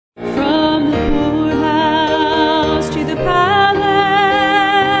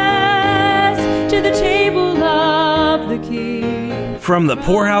From the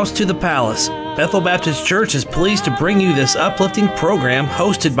poorhouse to the palace, Bethel Baptist Church is pleased to bring you this uplifting program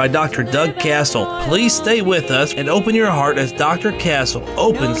hosted by Dr. Doug Castle. Please stay with us and open your heart as Dr. Castle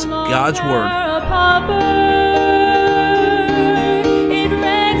opens God's Word.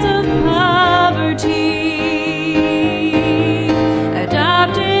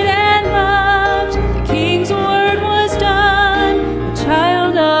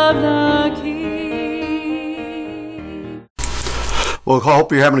 Well, I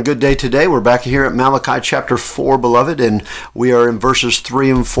hope you're having a good day today. We're back here at Malachi chapter 4, beloved, and we are in verses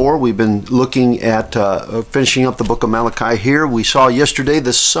 3 and 4. We've been looking at finishing up the book of Malachi here. We saw yesterday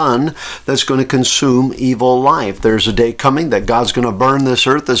the sun that's going to consume evil life. There's a day coming that God's going to burn this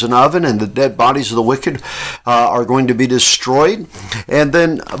earth as an oven, and the dead bodies of the wicked are going to be destroyed.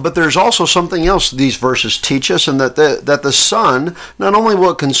 But there's also something else these verses teach us, and that the sun not only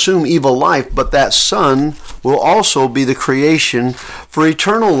will consume evil life, but that sun will also be the creation for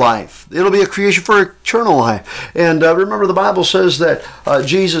eternal life. It'll be a creation for eternal life. And remember, the Bible says that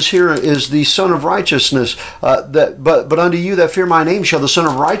Jesus here is the Son of Righteousness. But unto you that fear my name shall the Son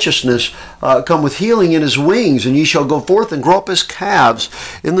of Righteousness come with healing in his wings, and ye shall go forth and grow up as calves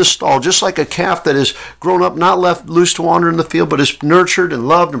in the stall. Just like a calf that is grown up, not left loose to wander in the field, but is nurtured and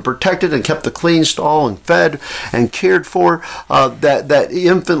loved and protected and kept a clean stall and fed and cared for. That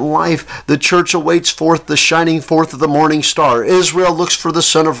infant life, the church awaits forth the shining forth of the morning star. Israel looks for the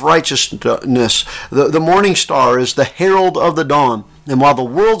Son of Righteousness. The morning star is the herald of the dawn. And while the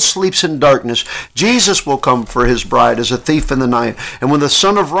world sleeps in darkness, Jesus will come for his bride as a thief in the night. And when the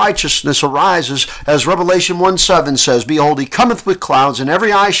Son of Righteousness arises, as Revelation 1:7 says, behold, he cometh with clouds, and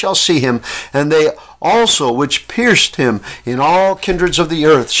every eye shall see him, and they also which pierced him in all kindreds of the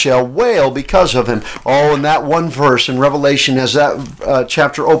earth shall wail because of him. Oh, in that one verse in Revelation, as that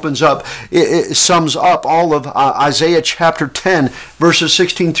chapter opens up, it sums up all of Isaiah chapter 10, verses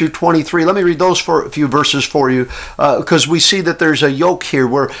 16 through 23. Let me read those few verses for you, because we see that there's a yoke here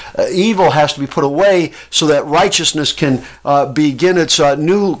where evil has to be put away so that righteousness can begin its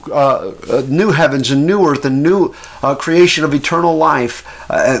new heavens and new earth and new creation of eternal life.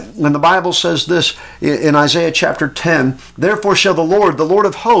 And the Bible says this in Isaiah chapter 10, therefore shall the Lord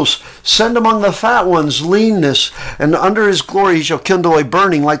of hosts, send among the fat ones leanness, and under his glory he shall kindle a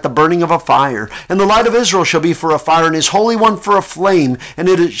burning like the burning of a fire. And the light of Israel shall be for a fire, and his Holy One for a flame, and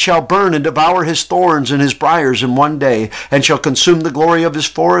it shall burn and devour his thorns and his briars in one day, and shall consume the glory of his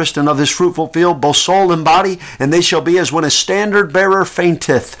forest and of his fruitful field, both soul and body, and they shall be as when a standard bearer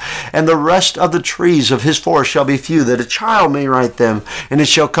fainteth. And the rest of the trees of his forest shall be few, that a child may write them. And it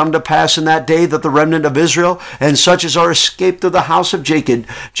shall come to pass in that day that the remnant of Israel, and such as are escaped of the house of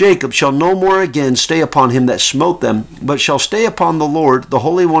Jacob shall no more again stay upon him that smote them, but shall stay upon the Lord, the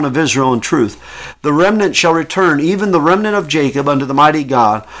Holy One of Israel, in truth. The remnant shall return, even the remnant of Jacob, unto the mighty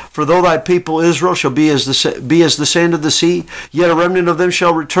God. For though thy people Israel shall be as the sand of the sea, yet a remnant of them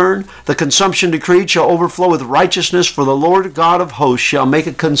shall return. The consumption decreed shall overflow with righteousness, for the Lord God of hosts shall make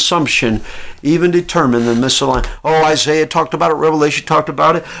a consumption, even determined in the midst of the land. Oh, Isaiah talked about it, Revelation talked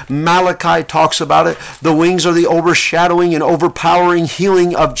about it, Malachi talks about it. The wings are the overshadowing and overpowering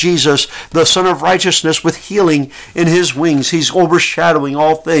healing of Jesus, the Son of Righteousness, with healing in his wings. He's overshadowing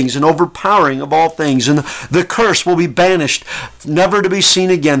all things and overpowering of all things. And the curse will be banished, never to be seen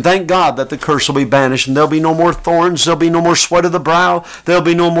again. Thank God that the curse will be banished, and there'll be no more thorns, there'll be no more sweat of the brow, there'll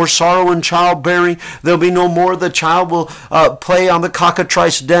be no more sorrow in childbearing, there'll be no more the child will play on the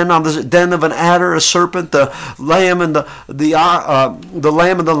cockatrice den, on the den of an adder, a serpent. The lamb and the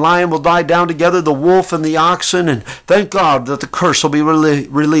lamb and the lion will lie down together, the wolf and the oxen. And thank God that the curse will be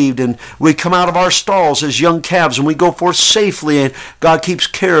relieved, and we come out of our stalls as young calves, and we go forth safely, and God keeps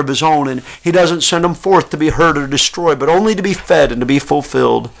care of his own, and he doesn't send them forth to be hurt or destroyed, but only to be fed and to be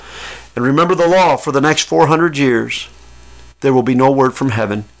fulfilled. And remember the law for the next 400 years. There will be no word from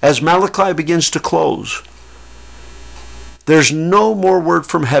heaven. As Malachi begins to close, there's no more word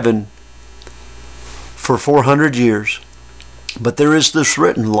from heaven for 400 years. But there is this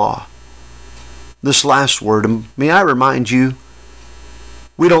written law, this last word. And may I remind you,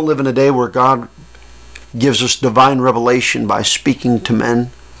 we don't live in a day where God gives us divine revelation by speaking to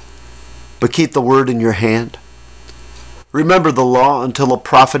men, but keep the word in your hand. Remember the law until a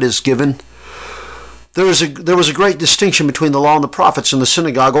prophet is given. There was a great distinction between the law and the prophets in the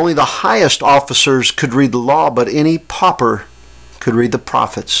synagogue. Only the highest officers could read the law, but any pauper could read the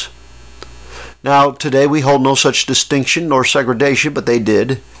prophets. Now, today we hold no such distinction nor segregation, but they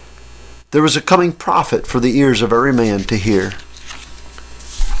did. There was a coming prophet for the ears of every man to hear.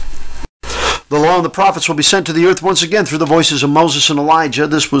 The law and the prophets will be sent to the earth once again through the voices of Moses and Elijah.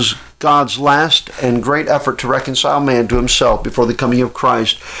 This was God's last and great effort to reconcile man to himself before the coming of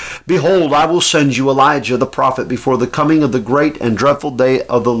Christ. Behold, I will send you Elijah the prophet before the coming of the great and dreadful day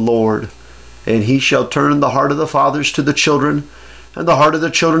of the Lord. And he shall turn the heart of the fathers to the children, and the heart of the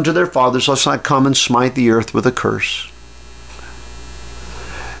children to their fathers, lest I come and smite the earth with a curse.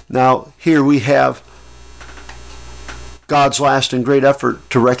 Now, here we have God's last and great effort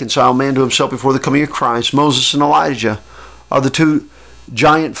to reconcile man to himself before the coming of Christ. Moses and Elijah are the two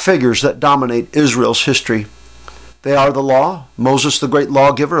giant figures that dominate Israel's history. They are the law, Moses the great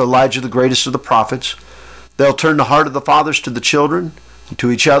lawgiver, Elijah the greatest of the prophets. They'll turn the heart of the fathers to the children and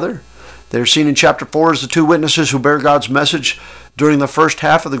to each other. They're seen in chapter 4 as the two witnesses who bear God's message during the first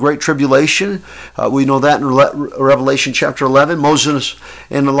half of the Great Tribulation. We know that in Revelation chapter 11. Moses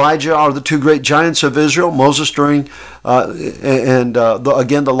and Elijah are the two great giants of Israel. Moses during, again,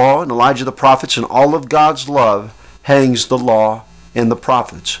 the law, and Elijah the prophets. And all of God's love hangs the law and the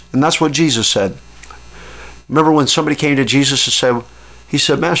prophets. And that's what Jesus said. Remember when somebody came to Jesus and he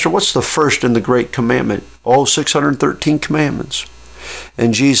said, Master, what's the first in the great commandment? 613 commandments.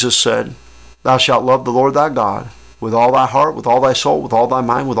 And Jesus said, Thou shalt love the Lord thy God with all thy heart, with all thy soul, with all thy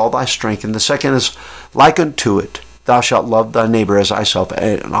mind, with all thy strength. And the second is like unto it, Thou shalt love thy neighbor as thyself.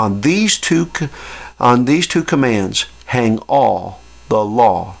 And on these two commands hang all the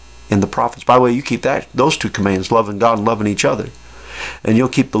law and the prophets. By the way, you keep those two commands, loving God and loving each other, and you'll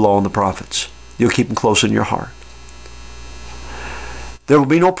keep the law and the prophets. You'll keep them close in your heart. There will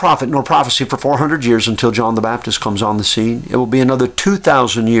be no prophet nor prophecy for 400 years until John the Baptist comes on the scene. It will be another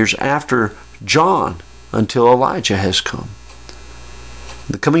 2,000 years after John until Elijah has come.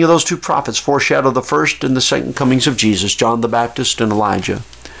 The coming of those two prophets foreshadow the first and the second comings of Jesus, John the Baptist and Elijah.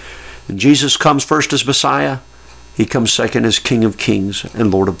 And Jesus comes first as Messiah. He comes second as King of Kings and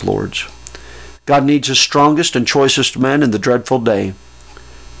Lord of Lords. God needs his strongest and choicest men in the dreadful day.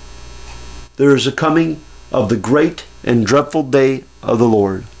 There is a coming of the great and dreadful day of the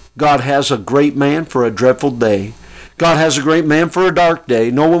Lord. God has a great man for a dreadful day. God has a great man for a dark day.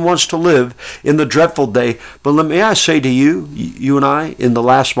 No one wants to live in the dreadful day. But may I say to you, you and I, in the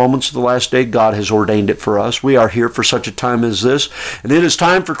last moments of the last day, God has ordained it for us. We are here for such a time as this. And it is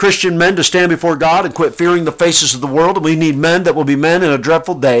time for Christian men to stand before God and quit fearing the faces of the world. And we need men that will be men in a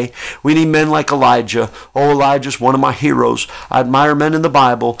dreadful day. We need men like Elijah. Oh, Elijah's one of my heroes. I admire men in the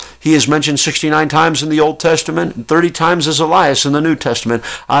Bible. He is mentioned 69 times in the Old Testament and 30 times as Elias in the New Testament.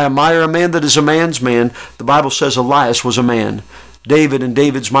 I admire a man that is a man's man. The Bible says Elias was a man. David and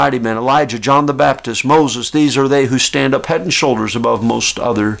David's mighty men, Elijah, John the Baptist, Moses, these are they who stand up head and shoulders above most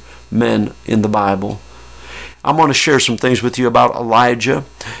other men in the Bible. I'm going to share some things with you about Elijah,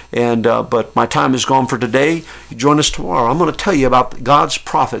 but my time is gone for today. You join us tomorrow. I'm going to tell you about God's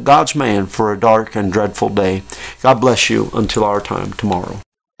prophet, God's man for a dark and dreadful day. God bless you until our time tomorrow.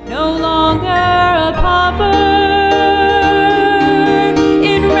 No longer a pauper.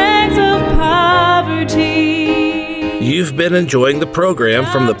 You've been enjoying the program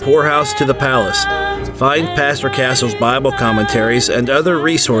From the Poorhouse to the Palace. Find Pastor Castle's Bible commentaries and other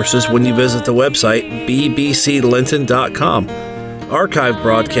resources when you visit the website bbclinton.com. Archive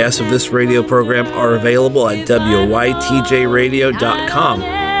broadcasts of this radio program are available at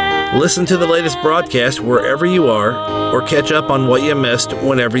WYTJradio.com. Listen to the latest broadcast wherever you are, or catch up on what you missed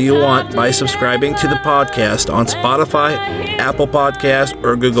whenever you want by subscribing to the podcast on Spotify, Apple Podcast,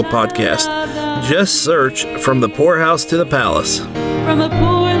 or Google Podcast. Just search From the Poorhouse to the Palace. From a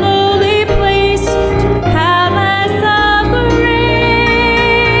poor